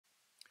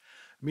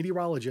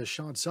Meteorologist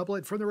Sean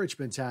Sublette from the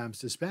Richmond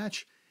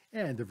Times-Dispatch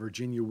and the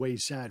Virginia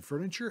Wayside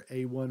Furniture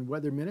A1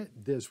 Weather Minute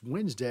this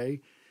Wednesday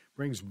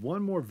brings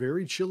one more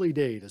very chilly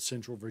day to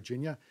central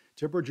Virginia.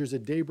 Temperatures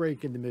at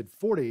daybreak in the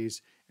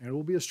mid-40s, and it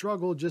will be a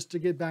struggle just to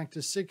get back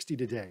to 60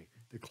 today.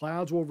 The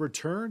clouds will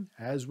return,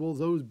 as will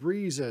those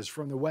breezes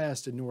from the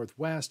west and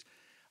northwest.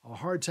 A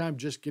hard time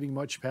just getting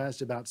much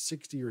past about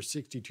 60 or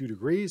 62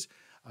 degrees.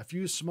 A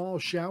few small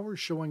showers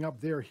showing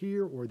up there,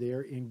 here, or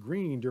there in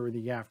green during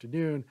the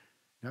afternoon.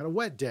 Not a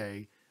wet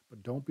day,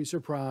 but don't be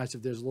surprised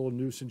if there's a little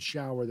nuisance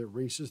shower that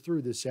races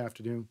through this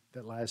afternoon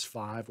that lasts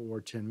 5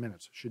 or 10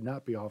 minutes. Should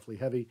not be awfully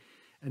heavy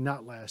and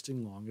not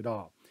lasting long at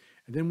all.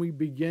 And then we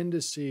begin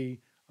to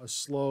see a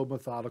slow,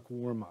 methodical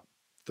warm-up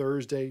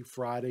Thursday,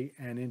 Friday,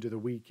 and into the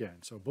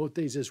weekend. So both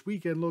days this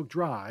weekend look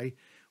dry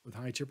with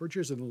high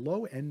temperatures in the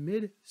low and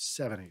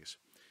mid-70s.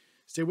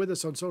 Stay with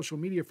us on social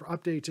media for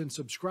updates and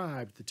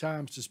subscribe to the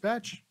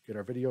Times-Dispatch. Get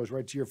our videos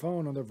right to your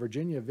phone on the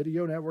Virginia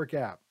Video Network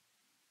app.